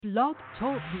Blog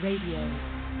Talk Radio.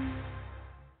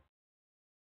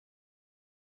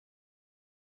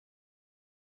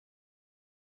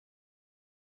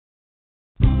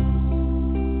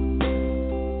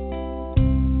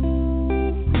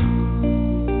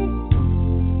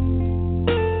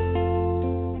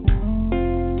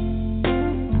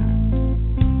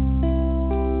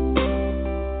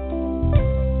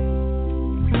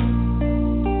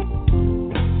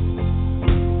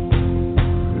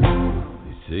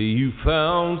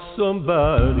 Found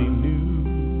somebody new,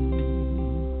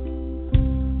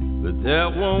 but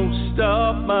that won't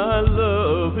stop my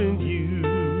loving you.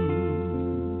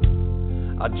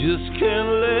 I just can't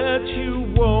let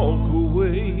you walk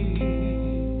away.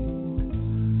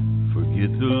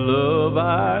 Forget the love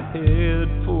I had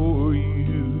for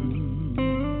you.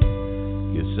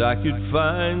 Guess I could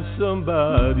find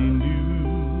somebody new.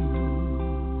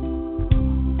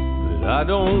 I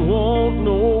don't want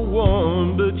no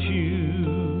one but you.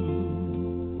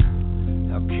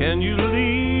 How can you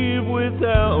leave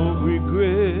without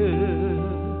regret?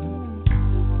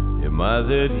 Am I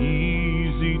that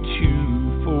easy to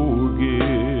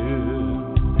forget?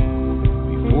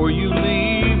 Before you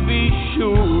leave, be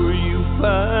sure you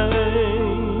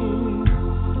find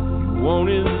you want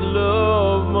his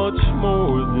love much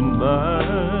more than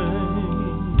mine.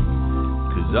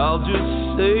 'Cause I'll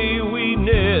just say we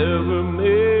never met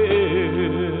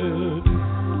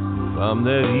if I'm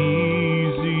that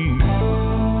easy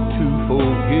to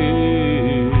forget.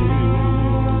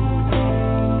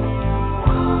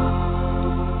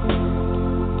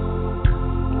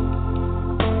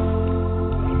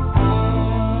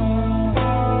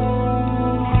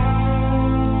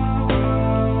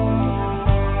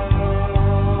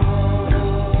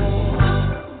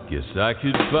 Guess I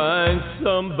could find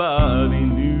somebody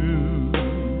new,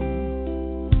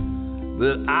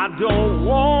 but I don't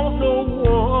want no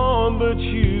one but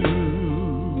you.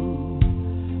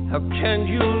 How can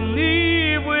you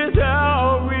leave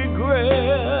without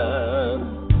regret?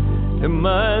 Am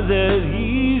I that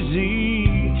easy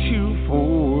to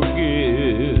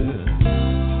forget?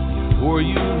 Before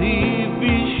you leave,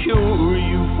 be sure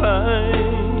you find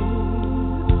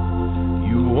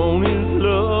you want his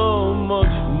love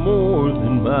much more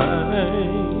than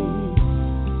mine.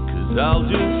 'Cause I'll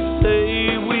just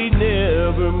say we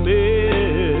never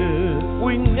met.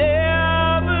 We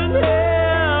never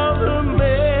met.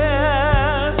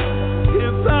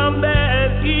 If I'm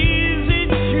that easy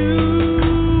to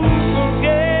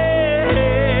forget.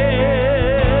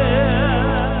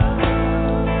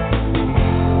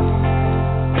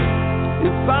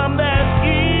 If I'm that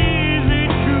easy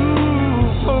to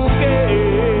forget.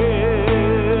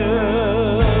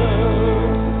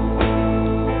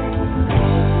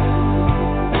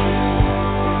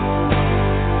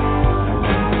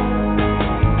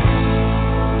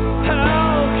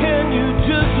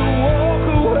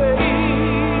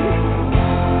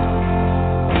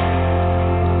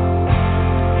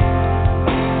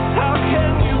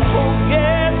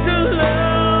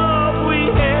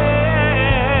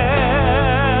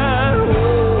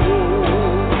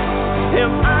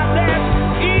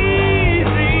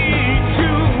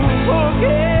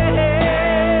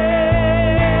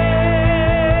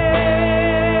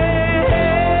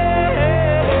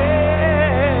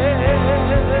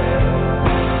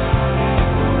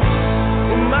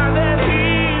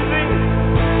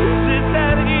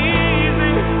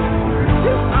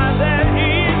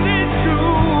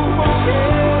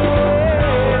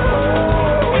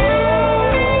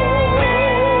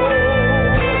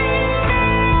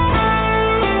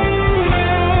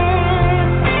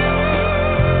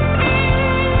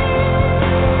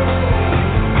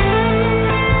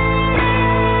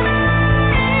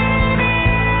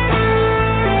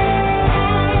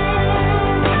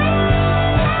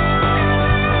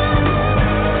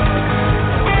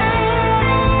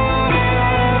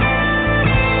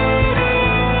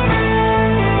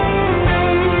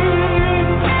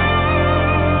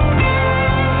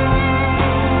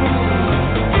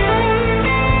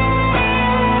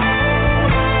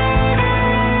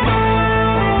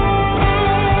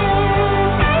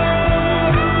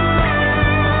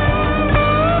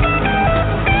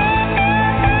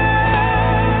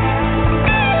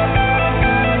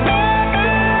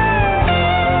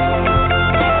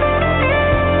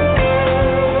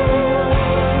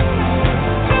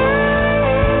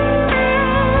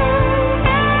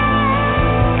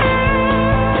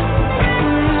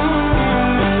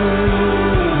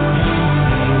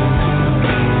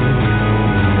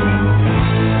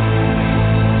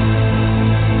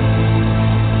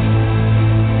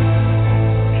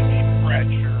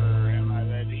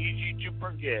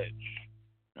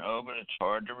 Oh, but it's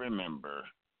hard to remember.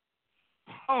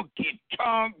 Honky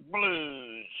Tonk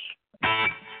Blues.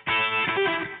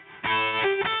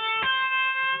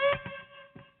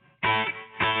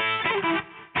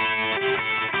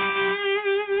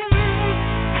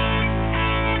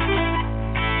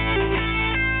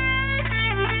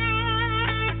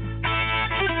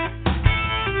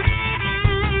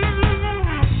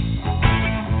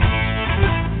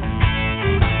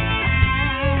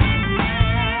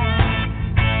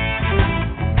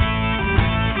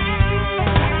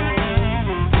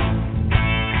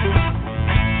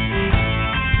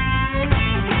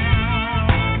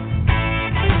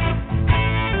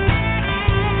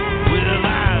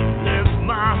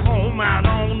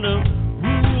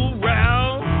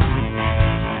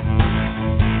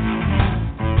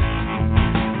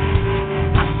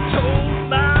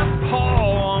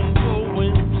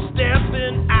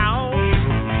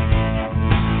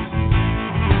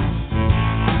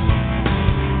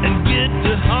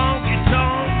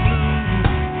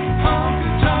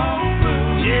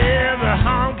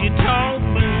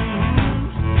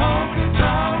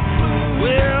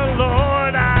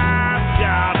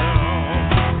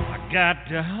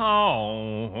 The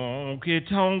honky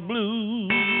tonk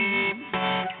blues.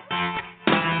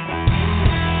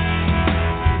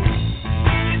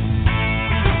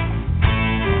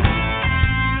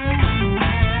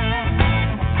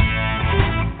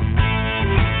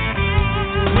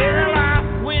 Well, I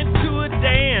went to a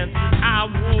dance, I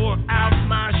wore out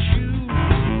my shoes.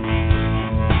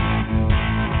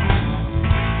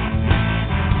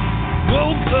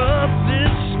 Woke up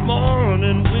this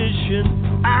morning wishing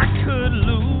I could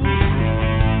lose.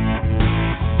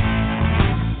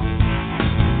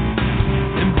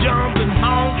 Them jumping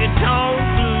honky-tonk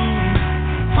blues.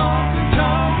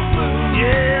 Honky-tonk blues.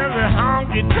 Yeah, the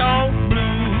honky-tonk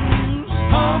blues.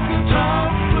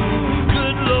 Honky-tonk blues.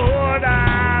 Good Lord,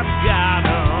 I've got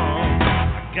 'em. I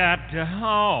got the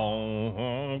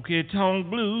honky-tonk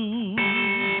blues.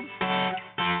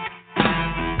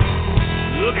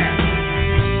 Look at it.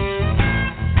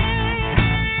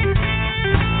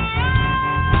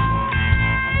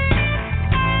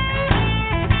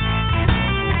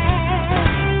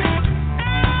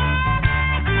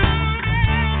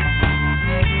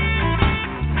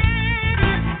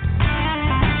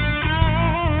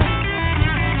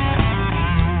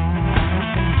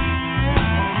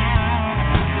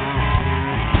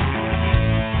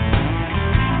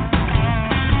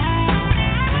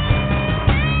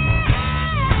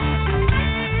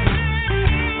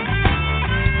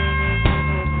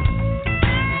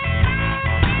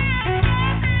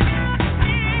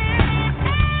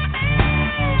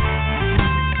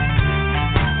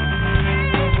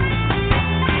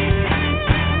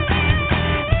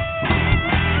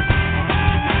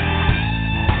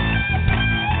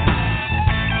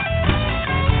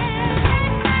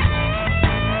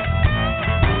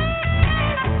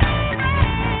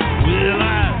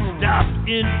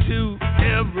 Into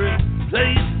every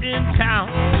place in town.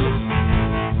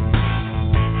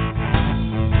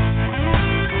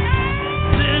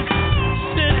 This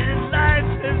city life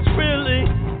has really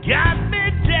got me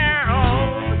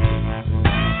down.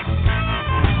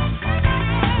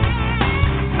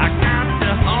 I got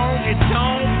the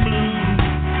honky-tonk blues.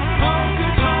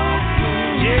 Honky-tonk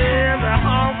blues. Yeah, the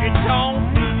honky-tonk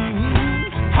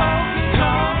blues.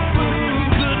 Honky-tonk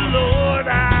blues. Good Lord,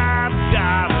 I've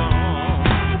got 'em.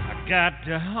 Got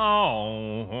the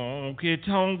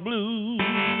honky-tonk blues.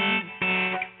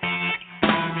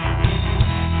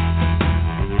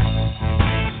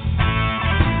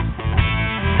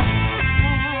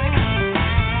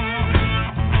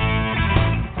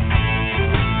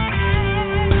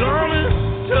 Gonna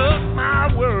tuck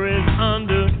my worries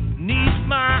underneath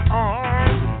my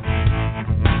arm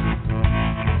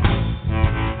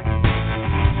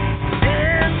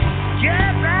and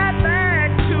get right back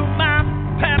to my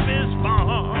pappy's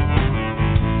farm.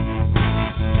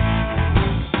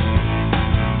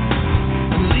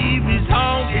 Leave these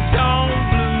honky-tonk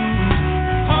blues.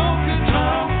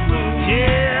 Honky-tonk blues.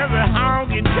 Yeah, the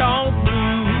honky-tonk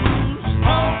blues.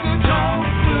 Honky-tonk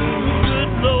blues.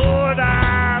 Good Lord,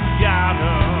 I've got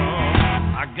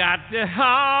 'em. I got the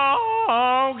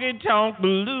honky-tonk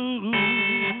blues.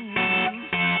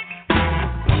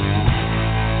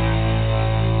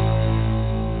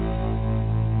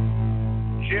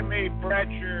 Jimmie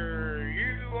Bratcher,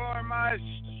 you are my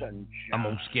sunshine. I'm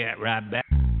gonna scat right back.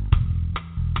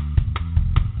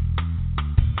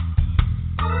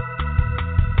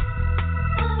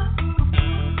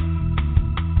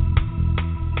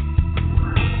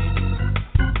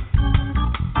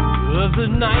 The other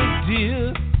night,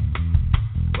 dear,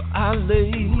 I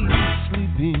lay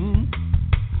sleeping,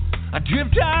 I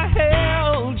dreamt I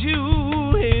held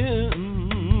you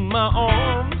in my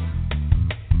arms.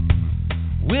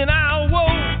 When I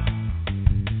woke,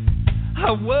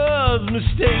 I was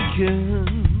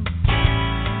mistaken,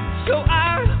 so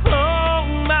I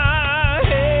hung my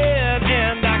head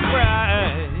and I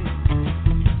cried.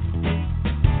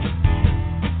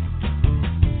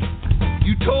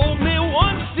 You told me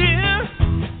once, dear,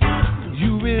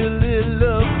 you really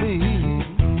love me.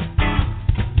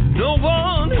 No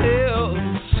one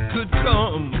else could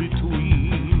come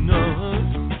between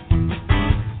us.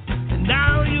 And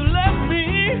now you left me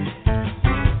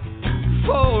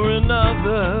for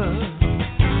another,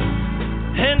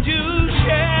 and you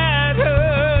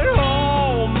shattered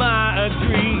all my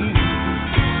dreams.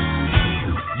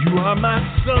 You are my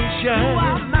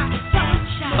sunshine,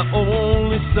 my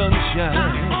only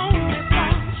sunshine.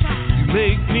 You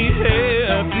make me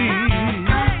happy.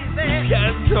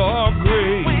 Skies are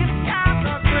gray.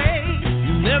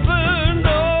 You never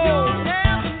know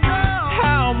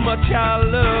how much I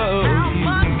love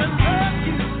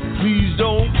you. Please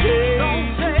don't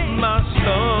take my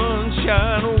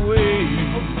sunshine away.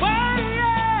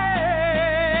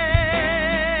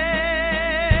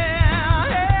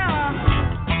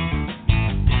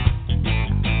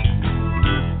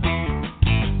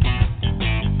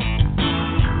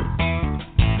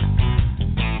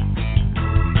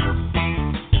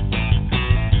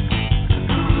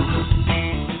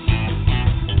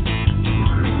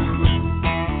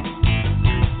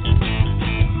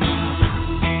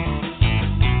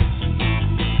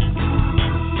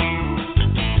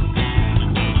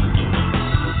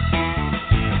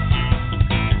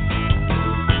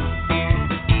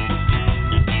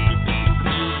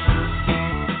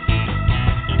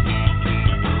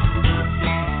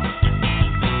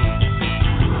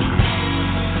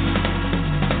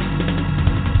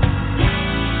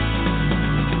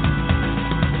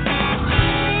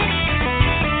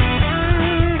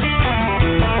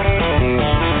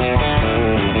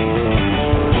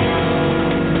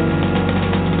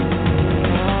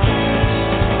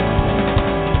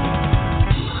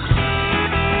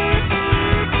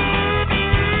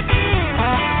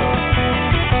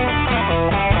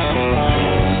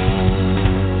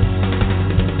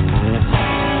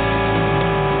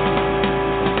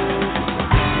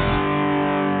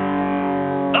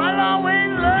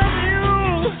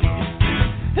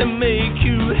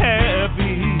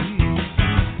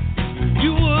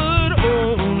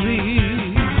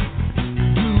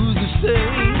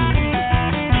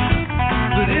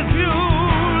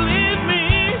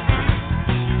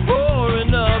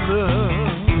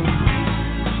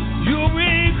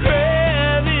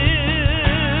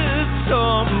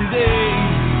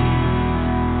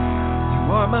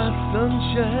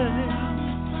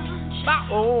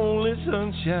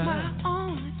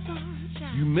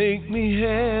 You make me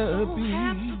happy.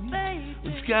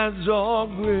 The skies are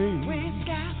gray.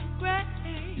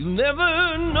 You'll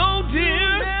never know,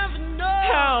 dear,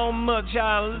 how much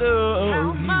I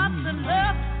love you.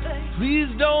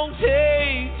 Please don't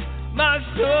take my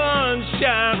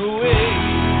sunshine away.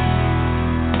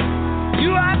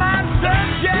 You are my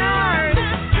sunshine,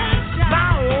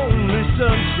 my only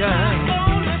sunshine.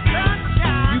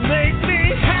 You make me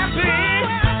happy.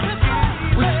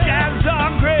 The skies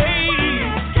are gray.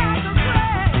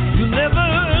 You'll never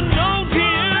know,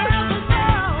 dear,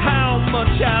 how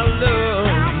much I love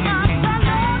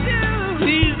you.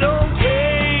 Please don't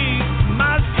take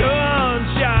my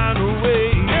sunshine away.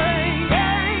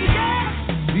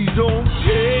 Please don't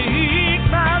take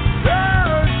my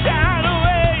sunshine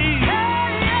away.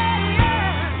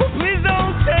 Please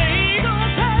don't take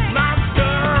my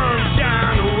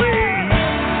sunshine away.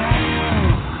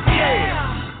 Yeah.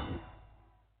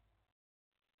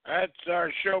 That's our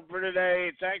show for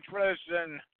today. Thanks for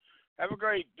listening. Have a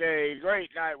great day, great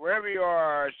night, wherever you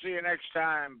are. See you next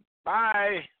time.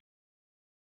 Bye.